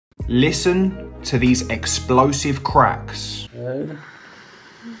Listen to these explosive cracks. Good.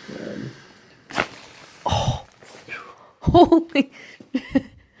 Good. Oh. Holy.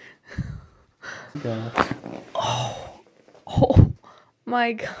 God. Oh. Oh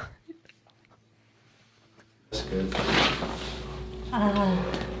my God. That's good.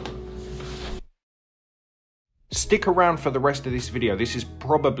 Stick around for the rest of this video. This is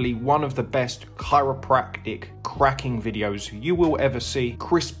probably one of the best chiropractic cracking videos you will ever see.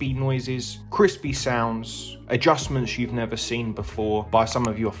 Crispy noises, crispy sounds, adjustments you've never seen before by some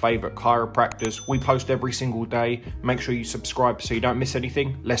of your favorite chiropractors. We post every single day. Make sure you subscribe so you don't miss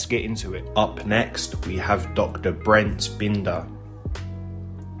anything. Let's get into it. Up next, we have Dr. Brent Binder.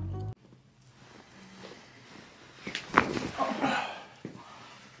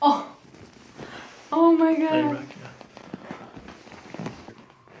 Oh my God.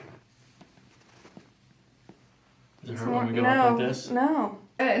 Does it hurt when we go up like this? No.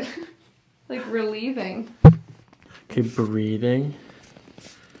 Good. Like relieving. Keep breathing.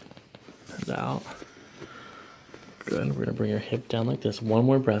 And out. Good. We're gonna bring your hip down like this. One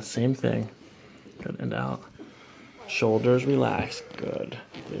more breath, same thing. Good, and out. Shoulders relax. Good.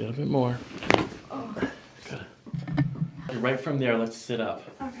 A little bit more. Oh. Good. And right from there, let's sit up.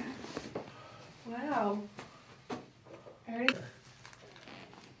 Okay. Wow.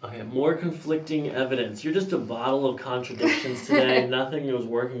 Okay, more conflicting evidence. You're just a bottle of contradictions today. Nothing was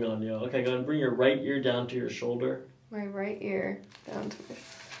working on you. Okay, go ahead and bring your right ear down to your shoulder. My right ear down to my...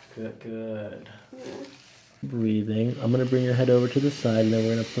 Good, good. Yeah. Breathing. I'm going to bring your head over to the side, and then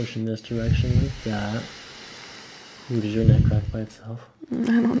we're going to push in this direction like that. Ooh, does your neck crack by itself? I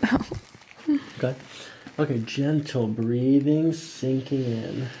don't know. Okay. Okay, gentle breathing, sinking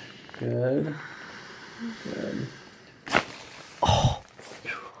in. Good. Good. Oh.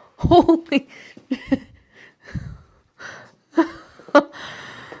 Holy.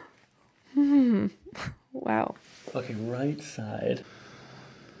 Wow. Okay, right side.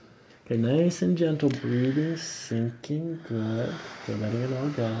 Okay, nice and gentle breathing, sinking. Good. Good, letting it all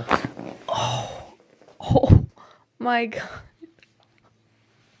go. Oh. Oh my God.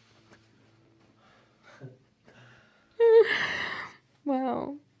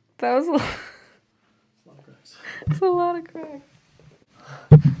 Wow. That was a lot. It's a lot of crack.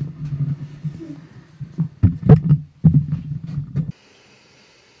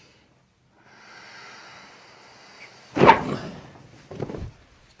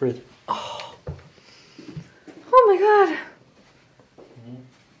 Breathe. Oh. Oh my God.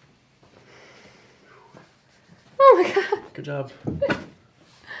 Oh my God. Good job.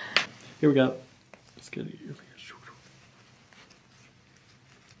 Here we go. Let's get your fingers.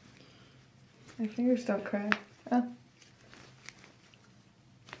 My fingers don't crack. Oh.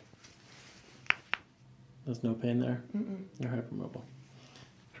 There's no pain there? Mm-mm. You're hypermobile.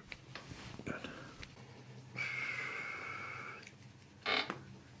 Good.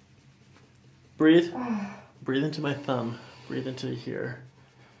 Breathe. Breathe into my thumb. Breathe into here.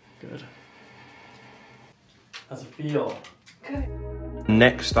 Good. How's it feel? Good.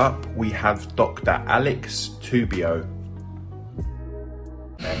 Next up, we have Dr. Alex Tubio.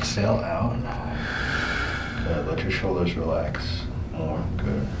 Exhale out. Good. Let your shoulders relax more.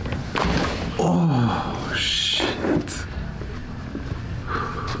 Good. Oh, shit.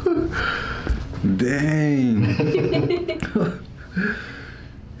 Dang.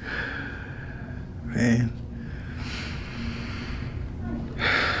 Man.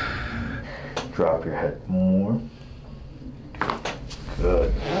 Drop your head more.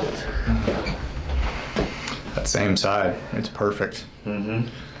 Good. That same side. It's perfect. Mm-hmm.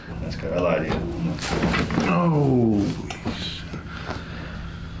 That's good. I lied to you. Oh.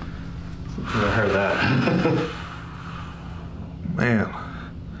 I heard that. Man.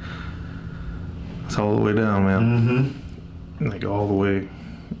 It's all the way down, man. Mm-hmm. Like all the way.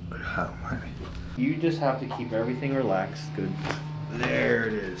 Oh, man. You just have to keep everything relaxed. Good. There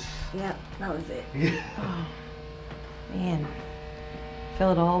it is. Yeah, that was it. Oh, man.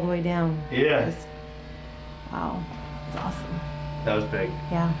 Feel it all the way down. Yeah. Just, wow. It's awesome. That was big.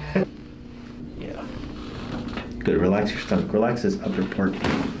 Yeah. Yeah. Good. Relax your stomach. Relax this upper part.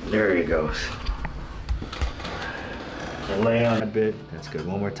 There he goes. And lay on a bit. That's good.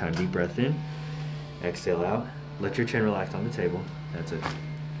 One more time. Deep breath in. Exhale out. Let your chin relax on the table. That's it.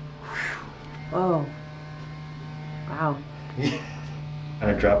 Oh. Wow.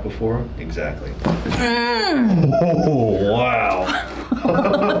 Kind of dropped before? Exactly. Oh, wow.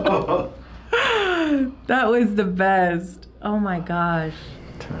 That was the best. Oh my gosh.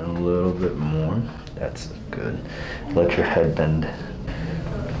 Turn a little bit more. That's good. Let your head bend.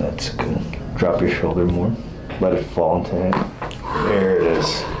 That's good. Drop your shoulder more. Let it fall into it. There it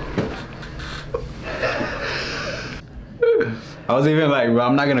is. I was even like, bro,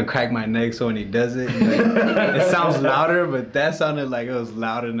 I'm not gonna crack my neck so when he does it, like, it sounds louder, but that sounded like it was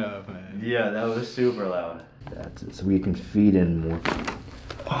loud enough, man. Yeah, that was super loud. That's it, so we can feed in more.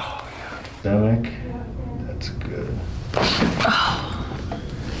 Oh, yeah. Stomach, that's good.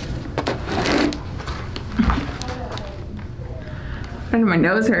 Why did my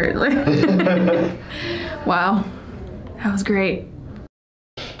nose hurt? Like, wow, that was great.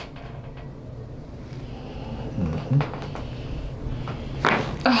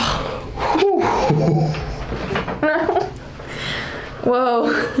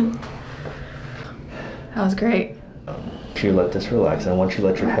 Whoa. That was great. You let this relax, and I want you to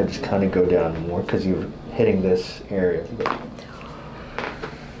let your head just kind of go down more because you're hitting this area.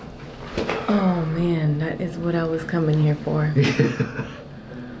 Oh man, that is what I was coming here for.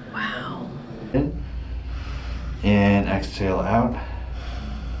 Wow. And exhale out.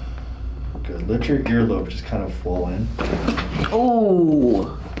 Good. Let your earlobe just kind of fall in.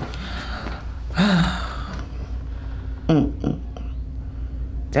 Oh.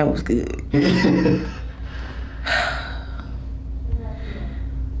 That was good.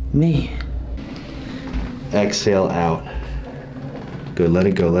 Man. Exhale out. Good. Let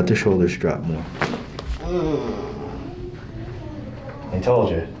it go. Let the shoulders drop more. I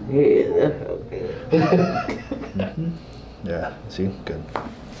told you. Yeah, that felt good. Yeah. See? Good.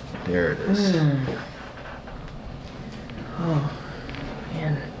 There it is. Oh,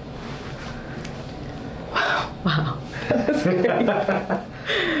 man. Wow.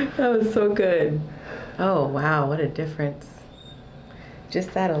 That was so good. Oh, wow. What a difference.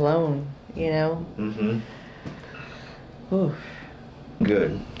 Just that alone, you know? Mm-hmm. Ooh.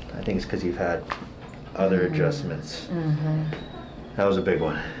 Good. I think it's because you've had other adjustments. Mm-hmm. That was a big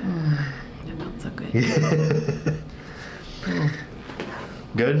one. That felt so good.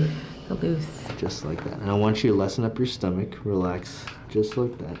 Good? Loose. Just like that. And I want you to lessen up your stomach. Relax. Just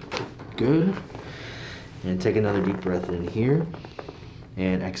like that. Good. And take another deep breath in here.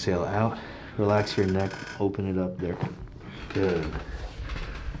 And exhale out. Relax your neck. Open it up there. Good.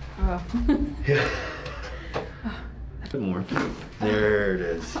 Oh. Yeah. A bit more. There it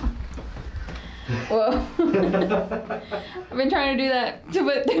is. Whoa. I've been trying to do that,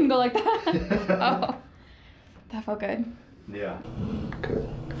 but it didn't go like that. Oh. That felt good. Yeah. Good.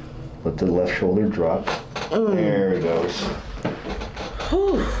 Let the left shoulder drop. There it goes.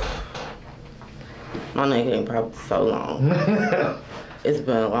 Whew. My neck ain't probably so long. It's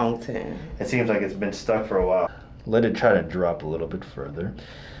been a long time. It seems like it's been stuck for a while. Let it try to drop a little bit further.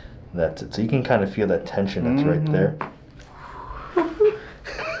 That's it. So you can kind of feel that tension that's right there.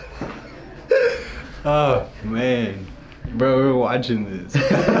 Oh, man. Bro, we're watching this.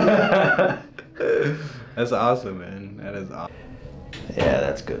 That's awesome, man. That is awesome. Yeah,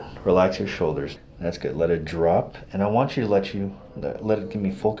 that's good. Relax your shoulders. That's good. Let it drop. And I want you to let it give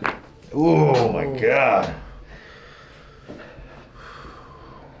me full control. Oh my God.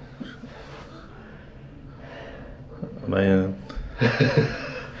 Man.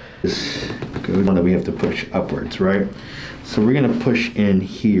 This good one that we have to push upwards, right? So we're gonna push in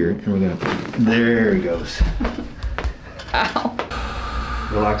here and we're gonna, there it goes. Ow.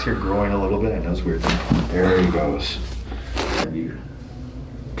 Relax your groin a little bit. I know it's weird. There he goes. You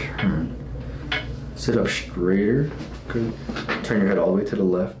turn. Sit up straighter. Good. Turn your head all the way to the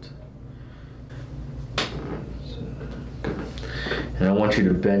left. Good. And I want you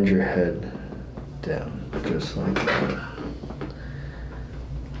to bend your head down, just like that.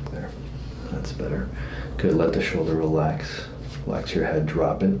 There. That's better. Good. Let the shoulder relax. Relax your head.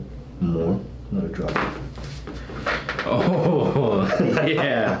 Drop it more. Let it drop it. Oh,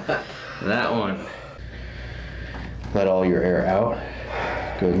 yeah. That one. Let all your air out.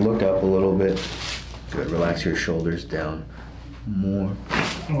 Good. Look up a little bit. Good. Relax your shoulders down more.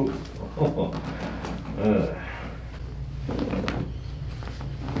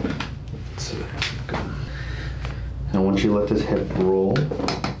 That's it. Good. And I want you to let this hip roll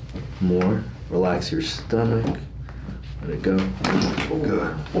more. Relax your stomach. Let it go.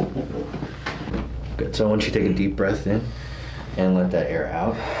 Good. Good. So I want you to take a deep breath in and let that air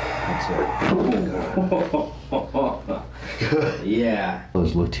out. That's it. Good. Yeah.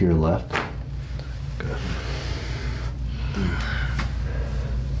 Let's look to your left. Good.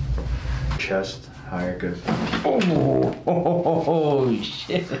 Chest higher. Good. Oh,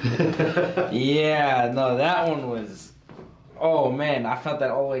 shit. Yeah, no, that one was, oh man, I felt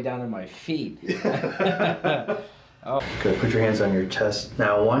that all the way down to my feet. Oh. Good. Put your hands on your chest.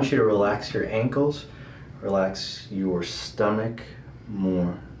 Now I want you to relax your ankles. Relax your stomach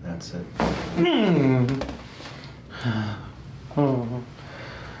more. That's it. Ooh.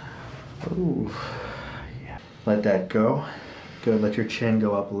 Yeah. Let that go. Good, let your chin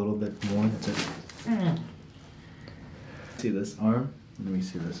go up a little bit more. That's it. See this arm? Let me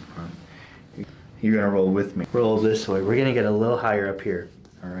see this arm. You're gonna roll with me. Roll this way. We're gonna get a little higher up here,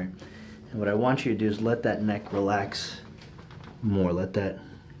 all right? And what I want you to do is let that neck relax more. Let that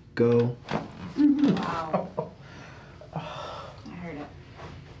go. Wow. I heard it.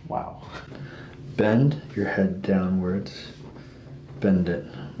 Wow. Bend your head downwards. Bend it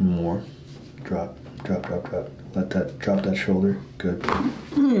more. Drop, drop, drop, drop. Let that, drop that shoulder. Good.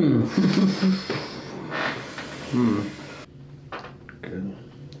 Good.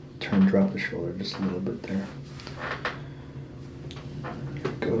 Turn, drop the shoulder just a little bit there. Here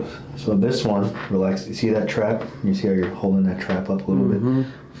it goes. So this one, relax. You see that trap? You see how you're holding that trap up a little bit?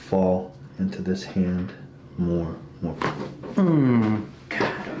 Fall into this hand more.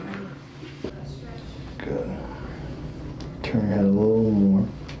 Good. Turn your head a little more.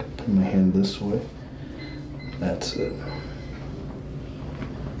 Put my hand this way. That's it.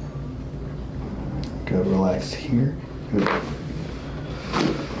 Good. Relax here. Good.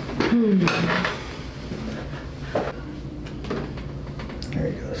 There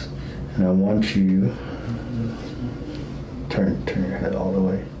he goes. And I want you turn your head all the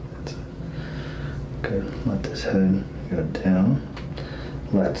way. That's it. Good. Let this head go down.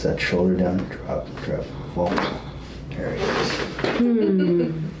 Let that shoulder down. Drop, drop, fall. There he goes.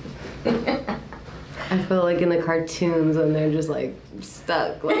 I feel like in the cartoons when they're just like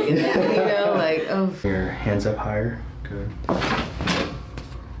stuck, like in that, you know, like oh. Your hands up higher. Good.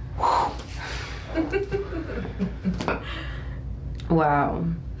 Wow.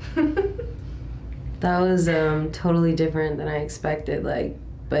 That was totally different than I expected, like,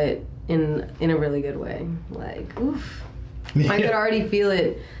 but in a really good way. Like, oof. I could already feel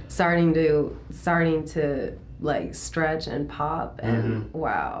it starting to like stretch and pop, and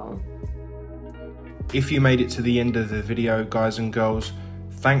wow. If you made it to the end of the video, guys and girls,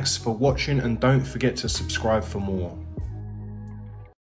 thanks for watching, and don't forget to subscribe for more.